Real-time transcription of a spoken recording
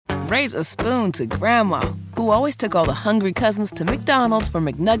Raise a spoon to Grandma, who always took all the hungry cousins to McDonald's for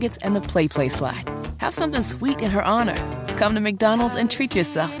McNuggets and the Play Slide. Have something sweet in her honor. Come to McDonald's and treat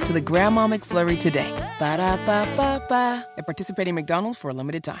yourself to the Grandma McFlurry today. Ba-da-ba-ba-ba. At participating McDonald's for a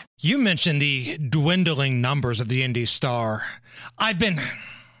limited time. You mentioned the dwindling numbers of the Indy Star. I've been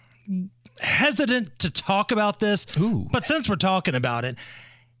hesitant to talk about this, but since we're talking about it,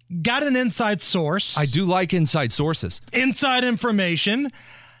 got an inside source. I do like inside sources. Inside information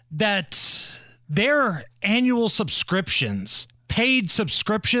that their annual subscriptions, paid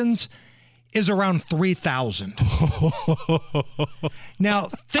subscriptions, is around 3,000. Now,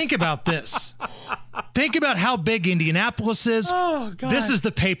 think about this. Think about how big Indianapolis is. Oh, God. This is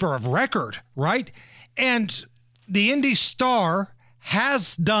the paper of record, right? And the Indy Star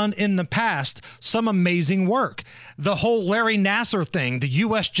has done in the past some amazing work. The whole Larry Nassar thing, the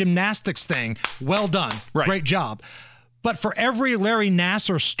U.S. gymnastics thing, well done. Right. Great job. But for every Larry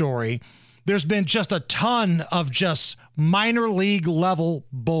Nassar story, there's been just a ton of just minor league level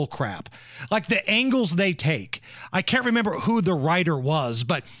bullcrap. Like the angles they take. I can't remember who the writer was,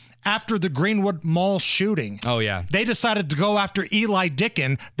 but after the Greenwood Mall shooting, they decided to go after Eli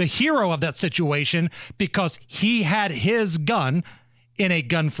Dicken, the hero of that situation, because he had his gun in a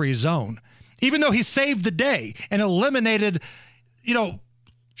gun-free zone. Even though he saved the day and eliminated,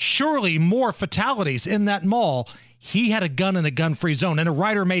 surely more fatalities in that mall, he had a gun in a gun-free zone, and a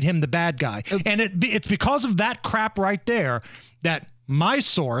writer made him the bad guy. And it's because of that crap right there that my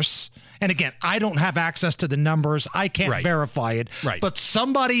source, and again, I don't have access to the numbers. I can't verify it. Right. But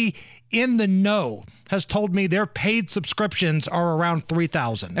somebody in the know has told me their paid subscriptions are around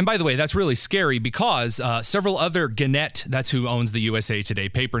 3,000. And by the way, that's really scary because several other Gannett, that's who owns the USA Today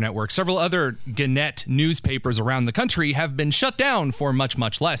paper network, several other Gannett newspapers around the country have been shut down for much,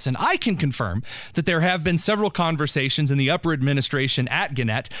 much less. And I can confirm that there have been several conversations in the upper administration at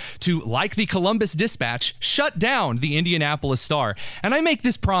Gannett to, like the Columbus Dispatch, shut down the Indianapolis Star. And I make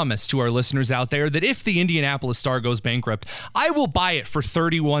this promise to our listeners out there that if the Indianapolis Star goes bankrupt, I will buy it for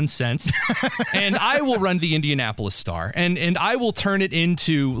 31 cents and I will run the Indianapolis Star, and I will turn it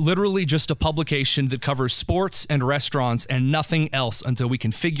into literally just a publication that covers sports and restaurants and nothing else until we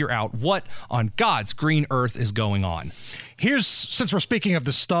can figure out what on God's green earth is going on. Since we're speaking of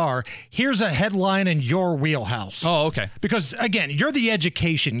the Star, here's a headline in your wheelhouse. Oh, okay. Because, again, you're the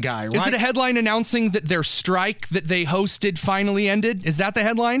education guy, right? Is it a headline announcing that their strike that they hosted finally ended? Is that the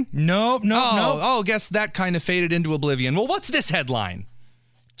headline? No. Oh, guess that kind of faded into oblivion. Well, what's this headline?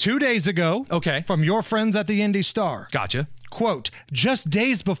 2 days ago, from your friends at the Indy Star. Gotcha. Quote, just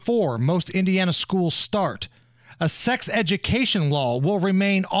days before most Indiana schools start, a sex education law will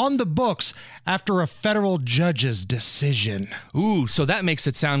remain on the books after a federal judge's decision. Ooh, so that makes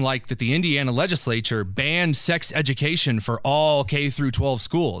it sound like that the Indiana legislature banned sex education for all K through 12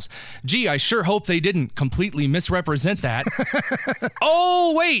 schools. Gee, I sure hope they didn't completely misrepresent that.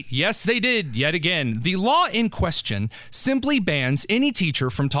 Oh, wait. Yes, they did. Yet again, the law in question simply bans any teacher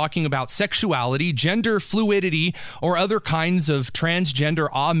from talking about sexuality, gender fluidity, or other kinds of transgender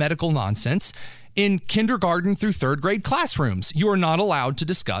medical nonsense. In kindergarten through third grade classrooms, you are not allowed to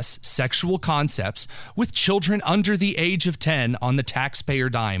discuss sexual concepts with children under the age of 10 on the taxpayer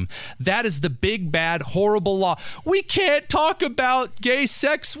dime. That is the big, bad, horrible law. We can't talk about gay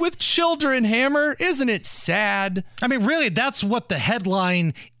sex with children, Hammer. Isn't it sad? I mean, really, that's what the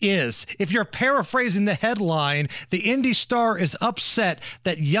headline is. If you're paraphrasing the headline, the Indy Star is upset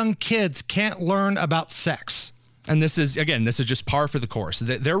that young kids can't learn about sex. And this is just par for the course.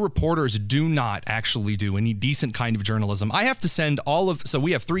 Their reporters do not actually do any decent kind of journalism. I have to send so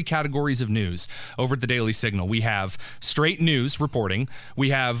we have 3 categories of news over at the Daily Signal. We have straight news reporting, we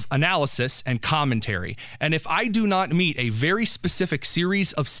have analysis, and commentary. And if I do not meet a very specific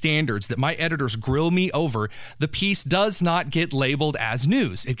series of standards that my editors grill me over, the piece does not get labeled as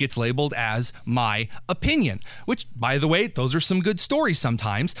news. It gets labeled as my opinion, which, by the way, those are some good stories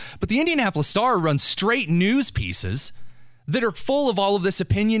sometimes. But the Indianapolis Star runs straight news pieces that are full of all of this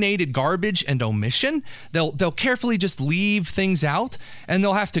opinionated garbage and omission. They'll carefully just leave things out, and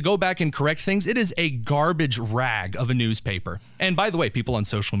they'll have to go back and correct things. It is a garbage rag of a newspaper. And by the way, people on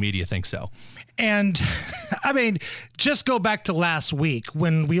social media think so. And, I mean, just go back to last week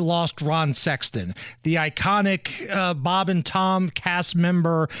when we lost Ron Sexton, the iconic Bob and Tom cast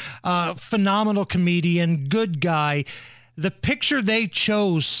member, phenomenal comedian, good guy. The picture they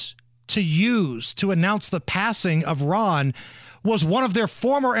chose to use to announce the passing of Ron was one of their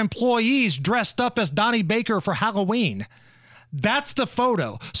former employees dressed up as Donnie Baker for Halloween. That's the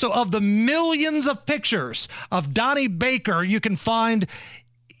photo. So of the millions of pictures of Donnie Baker you can find,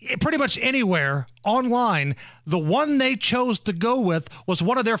 pretty much anywhere online, the one they chose to go with was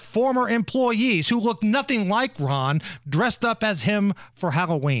one of their former employees who looked nothing like Ron, dressed up as him for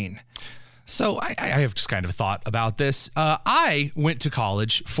Halloween. So I have just kind of thought about this. I went to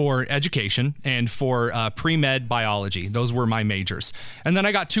college for education and for pre-med biology. Those were my majors. And then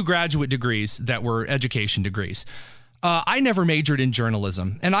I got 2 graduate degrees that were education degrees. I never majored in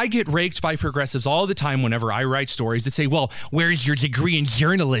journalism, and I get raked by progressives all the time whenever I write stories that say, well, where's your degree in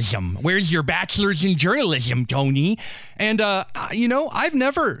journalism? Where's your bachelor's in journalism, Tony? And, I've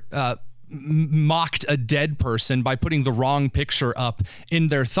never mocked a dead person by putting the wrong picture up in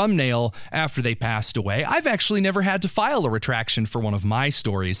their thumbnail after they passed away. I've actually never had to file a retraction for one of my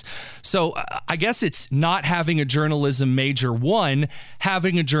stories. So I guess it's not having a journalism major 1,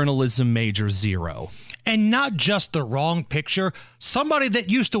 having a journalism major 0. And not just the wrong picture, somebody that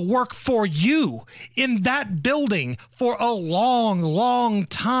used to work for you in that building for a long, long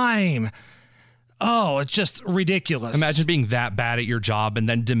time. Oh, it's just ridiculous. Imagine being that bad at your job and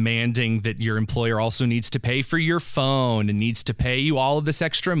then demanding that your employer also needs to pay for your phone and needs to pay you all of this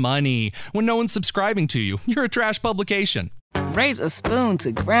extra money when no one's subscribing to you. You're a trash publication. Raise a spoon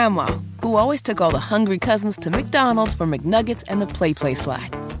to Grandma, who always took all the hungry cousins to McDonald's for McNuggets and the Play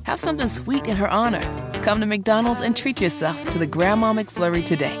Slide. Have something sweet in her honor. Come to McDonald's and treat yourself to the Grandma McFlurry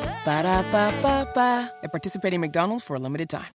today. Ba-da-ba-ba-ba. At participating McDonald's for a limited time.